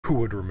Who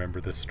would remember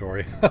this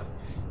story?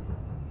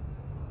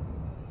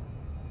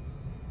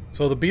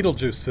 So the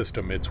Betelgeuse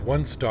system, it's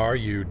one star,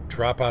 you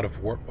drop out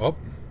of warp... Oh,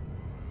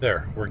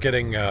 there, we're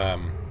getting,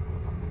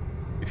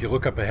 if you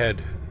look up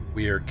ahead,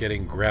 we are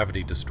getting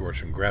gravity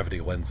distortion, gravity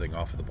lensing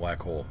off of the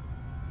black hole.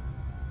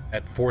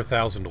 At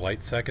 4,000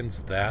 light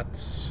seconds,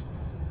 that's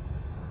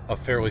a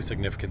fairly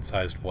significant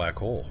sized black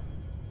hole.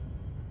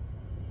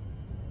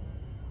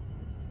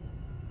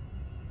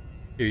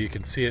 Here you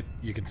can see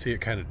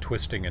it kind of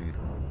twisting and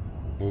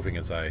moving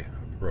as I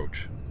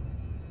approach.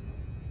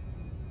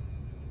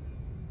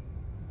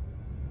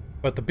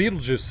 But the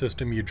Betelgeuse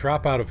system, you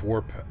drop out of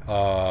warp,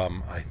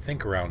 I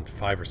think around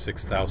 5,000 or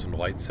 6,000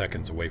 light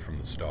seconds away from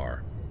the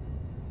star.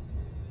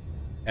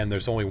 And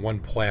there's only one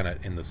planet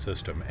in the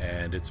system,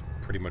 and it's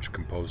pretty much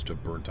composed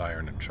of burnt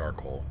iron and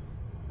charcoal.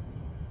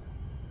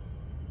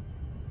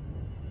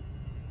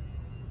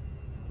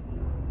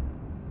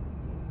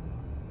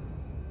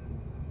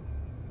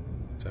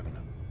 Seven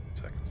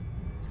seconds.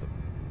 What's the...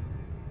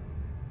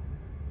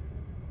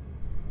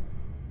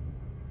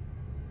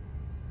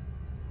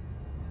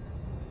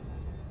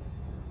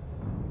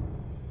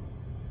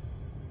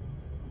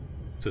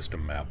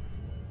 System map.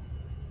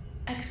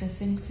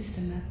 Accessing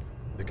system map.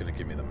 They're gonna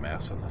give me the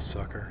mass on this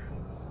sucker.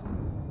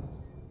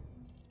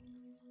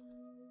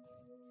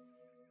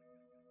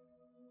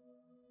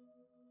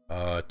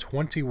 Uh,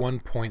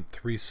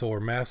 21.3 solar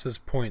masses,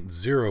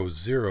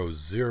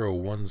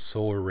 0.0001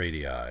 solar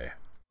radii.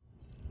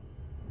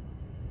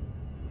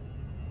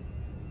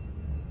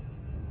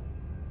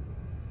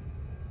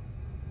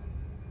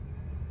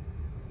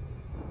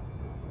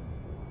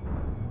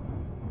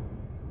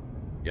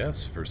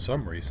 Yes, for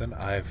some reason,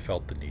 I've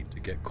felt the need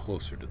to get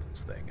closer to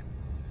this thing.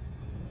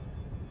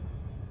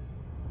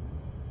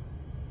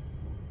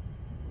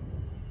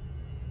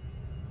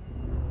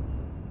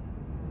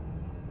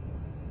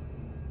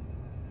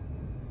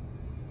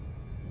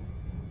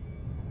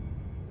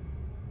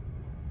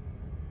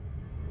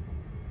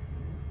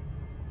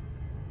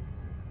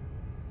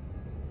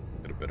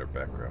 Get a better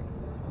background.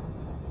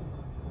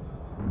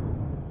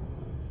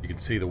 You can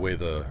see the way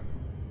the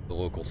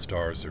local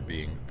stars are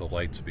being, the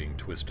light's being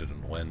twisted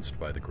and lensed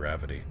by the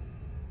gravity.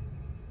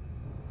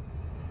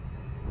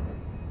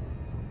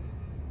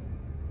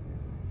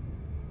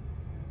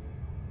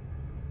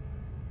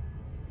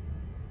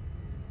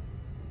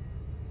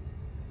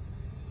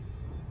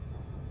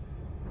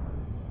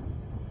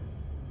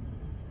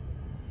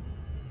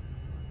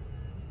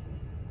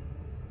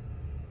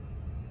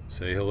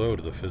 Say hello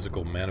to the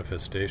physical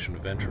manifestation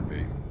of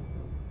entropy.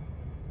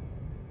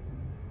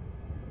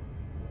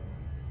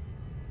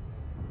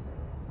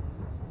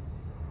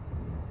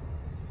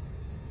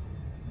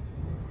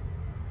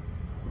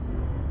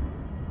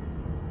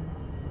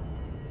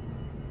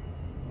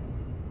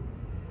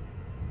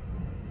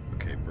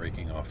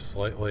 Breaking off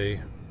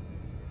slightly.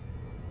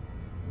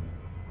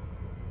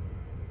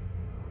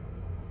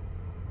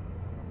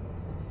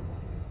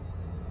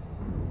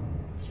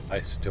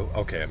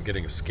 Okay, I'm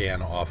getting a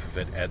scan off of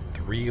it at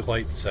 3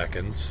 light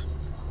seconds.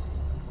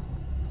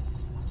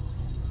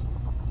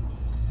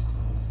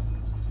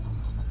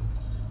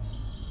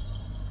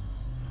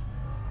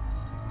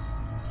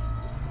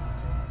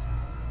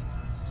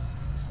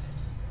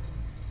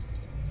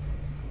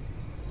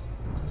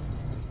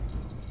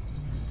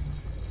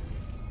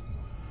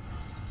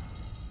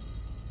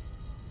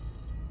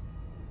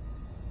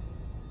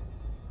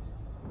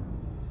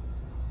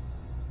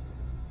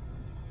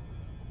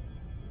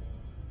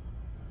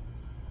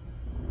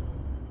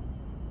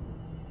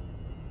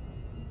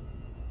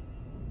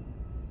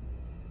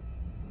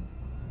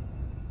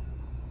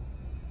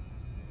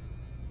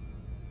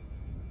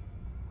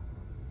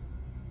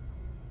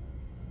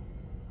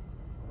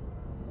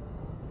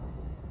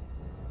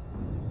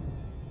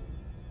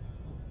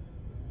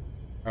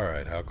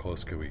 Alright, how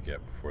close could we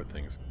get before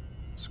things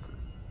screw?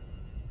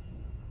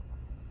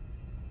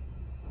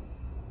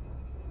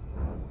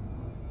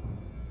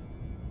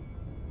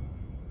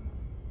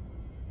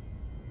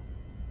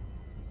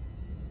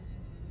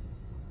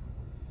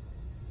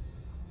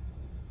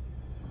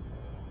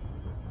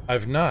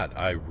 I've not.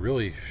 I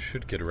really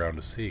should get around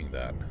to seeing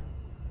that.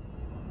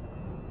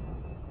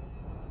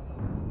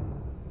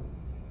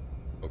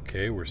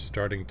 Okay, we're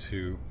starting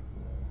to...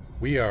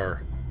 We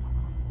are...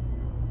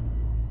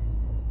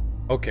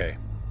 Okay.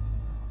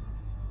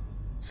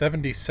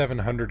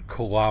 7,700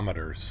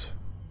 kilometers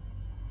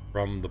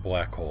from the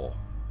black hole.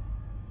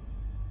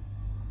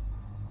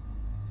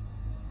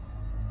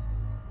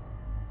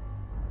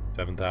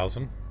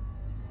 $7,000?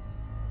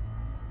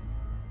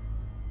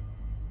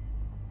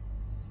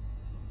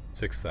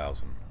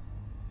 6,000.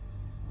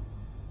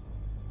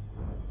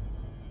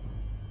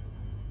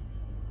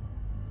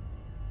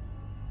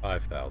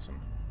 5,000.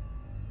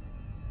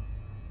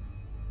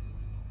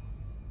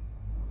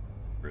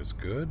 Is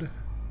good.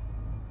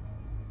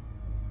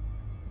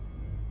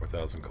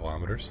 4,000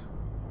 kilometers.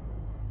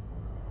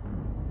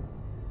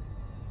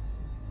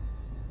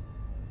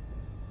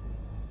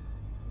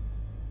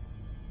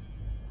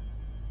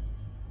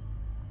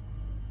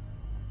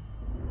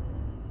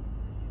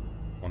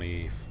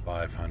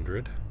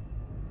 500.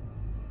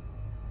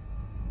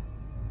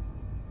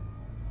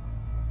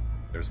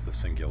 There's the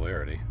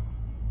Singularity.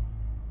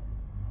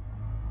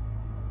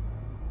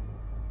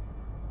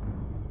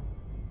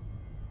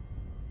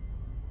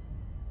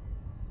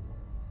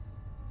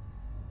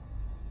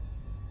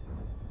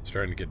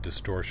 Starting to get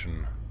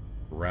distortion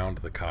around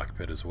the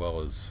cockpit as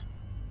well as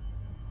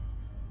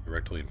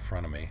directly in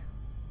front of me.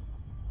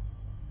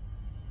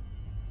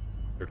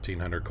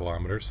 1,300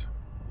 kilometers.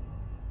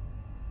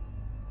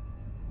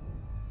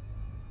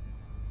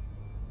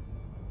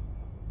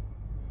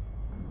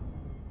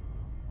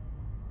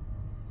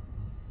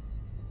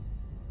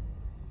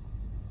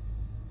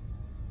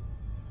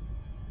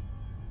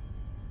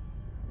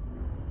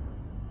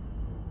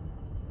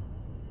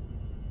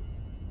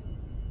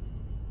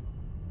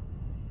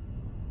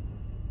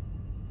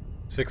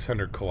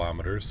 .600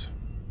 kilometers.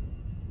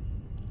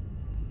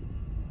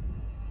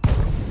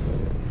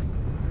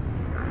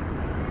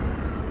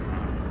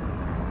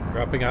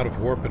 Dropping out of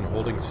warp and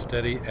holding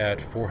steady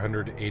at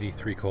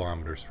 483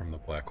 kilometers from the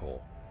black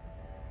hole.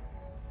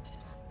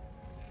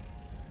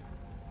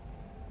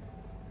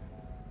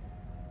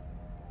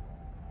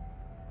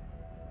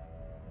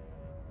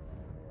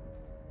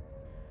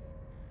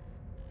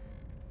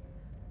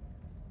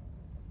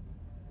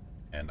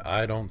 And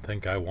I don't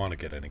think I want to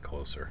get any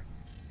closer.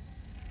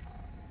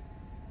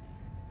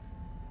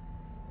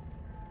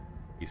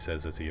 He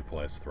says as he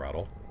applies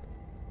throttle.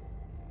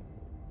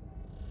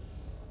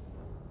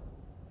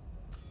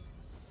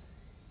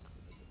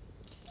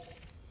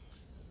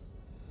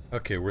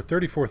 Okay, we're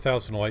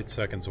 34,000 light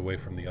seconds away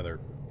from the other...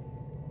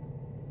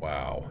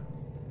 Wow.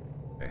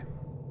 Okay.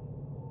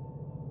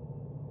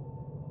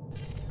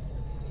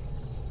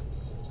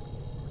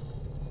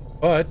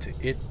 But,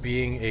 it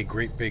being a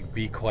great big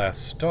B-class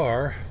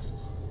star,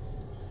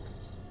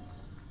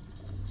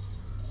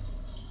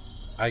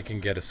 I can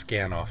get a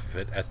scan off of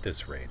it at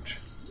this range.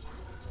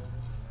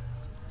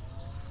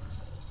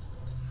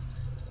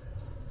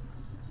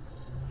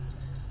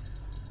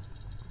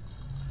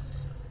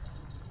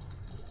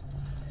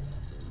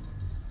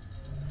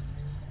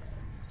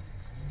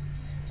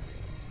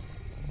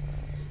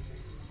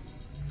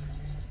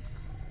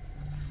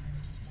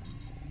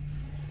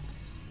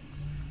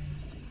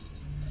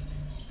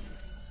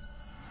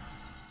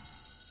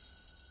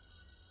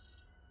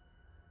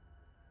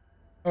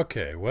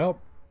 Okay,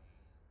 well,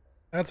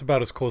 that's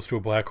about as close to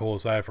a black hole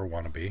as I ever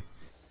want to be.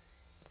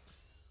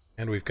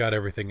 And we've got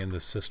everything in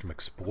this system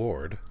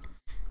explored.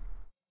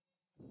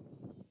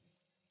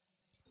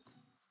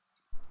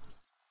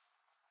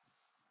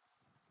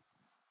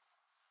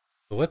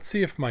 So let's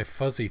see if my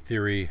fuzzy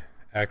theory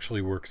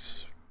actually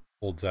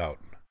holds out.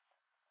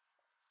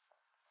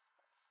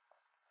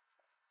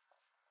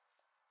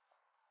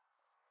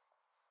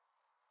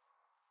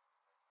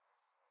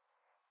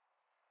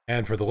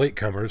 And for the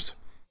latecomers,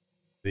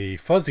 the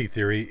fuzzy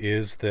theory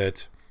is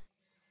that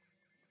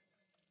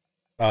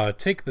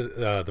take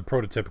the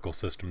prototypical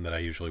system that I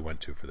usually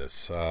went to for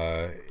this,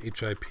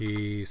 HIP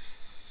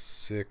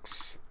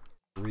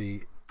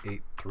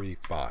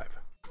 63835.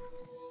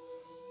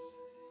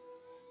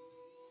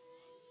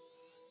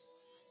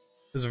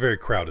 This is a very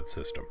crowded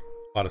system,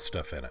 a lot of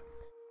stuff in it.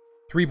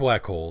 3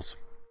 black holes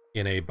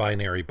in a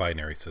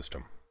binary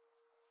system.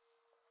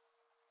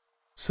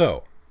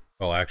 So,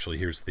 well, actually,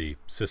 here's the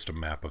system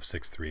map of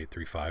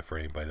 63835 for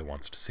anybody that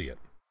wants to see it.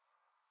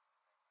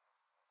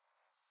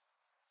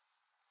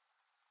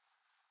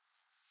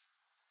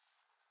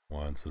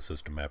 Once the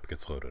system map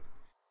gets loaded.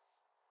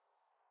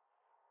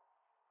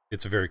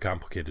 It's a very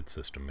complicated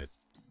system.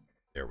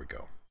 There we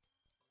go.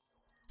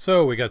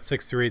 So, we got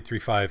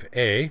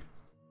 63835A,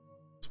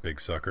 this big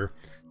sucker,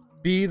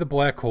 B, the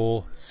black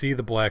hole, C,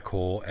 the black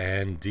hole,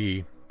 and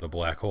D, the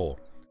black hole.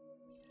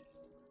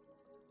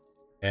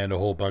 And a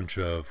whole bunch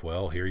of,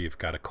 well, here you've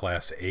got a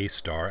Class A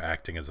star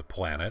acting as a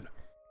planet.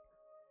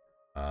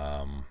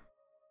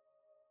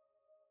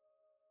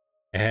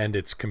 And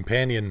its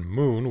companion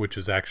moon, which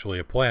is actually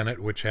a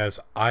planet, which has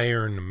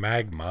iron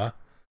magma.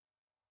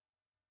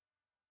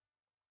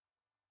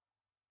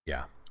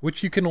 Yeah,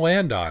 which you can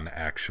land on,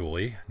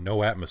 actually.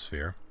 No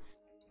atmosphere.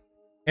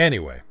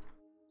 Anyway,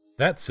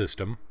 that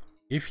system,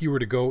 if you were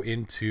to go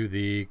into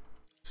the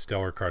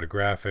stellar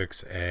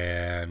cartographics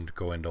and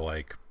go into,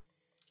 like,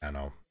 I don't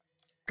know,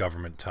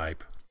 government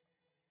type,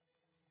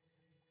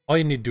 all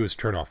you need to do is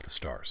turn off the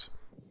stars.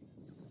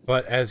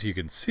 But as you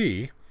can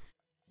see,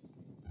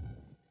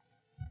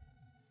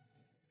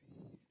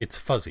 it's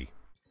fuzzy.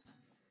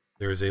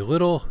 There is a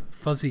little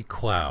fuzzy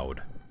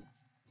cloud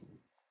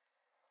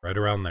right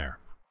around there.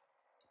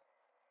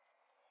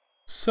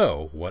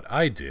 So what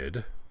I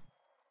did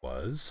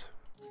was,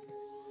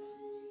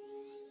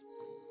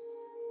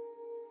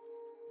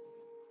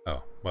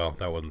 oh, well,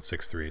 that wasn't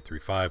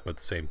 63835, but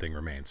the same thing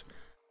remains.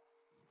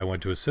 I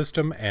went to a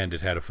system, and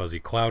it had a fuzzy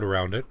cloud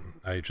around it.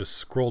 I just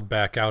scrolled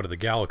back out of the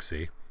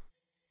galaxy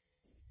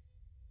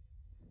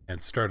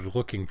and started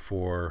looking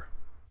for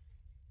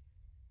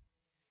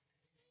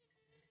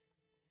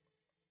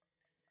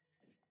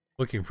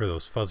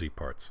those fuzzy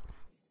parts.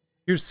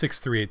 Here's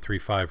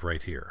 63835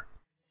 right here.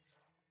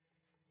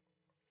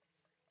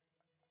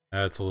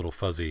 That's a little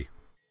fuzzy,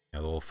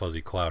 a little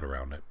fuzzy cloud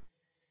around it.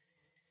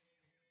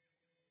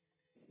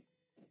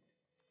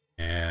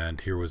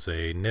 And here was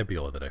a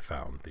nebula that I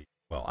found.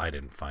 Well, I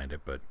didn't find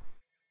it, but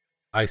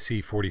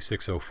IC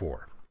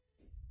 4604.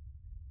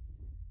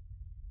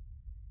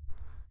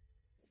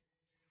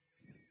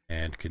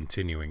 And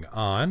continuing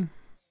on,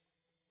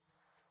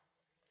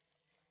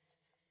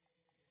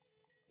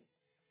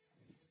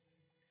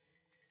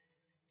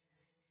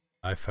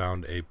 I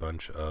found a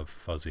bunch of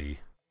fuzzy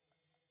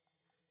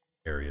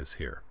areas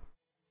here.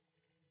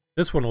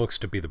 This one looks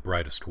to be the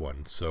brightest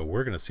one, so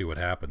we're going to see what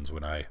happens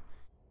when I...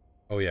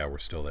 Oh yeah, we're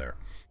still there.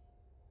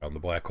 Found the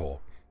black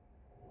hole.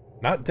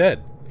 Not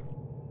dead.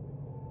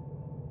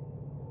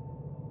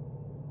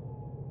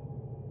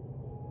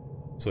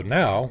 So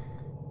now,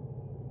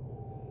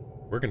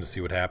 we're going to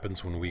see what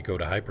happens when we go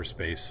to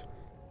hyperspace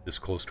this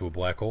close to a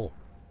black hole.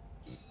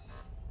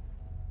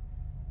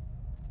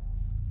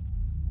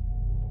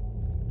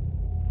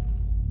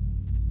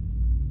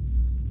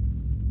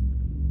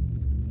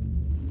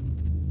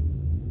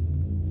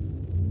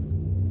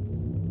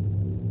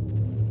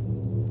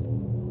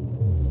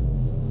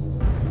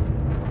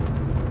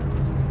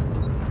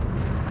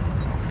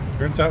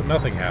 Turns out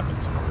nothing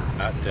happens when we're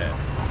not dead.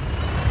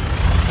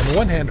 On the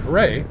one hand,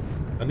 hooray.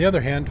 On the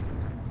other hand,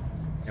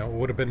 you know, it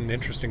would have been an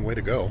interesting way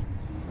to go.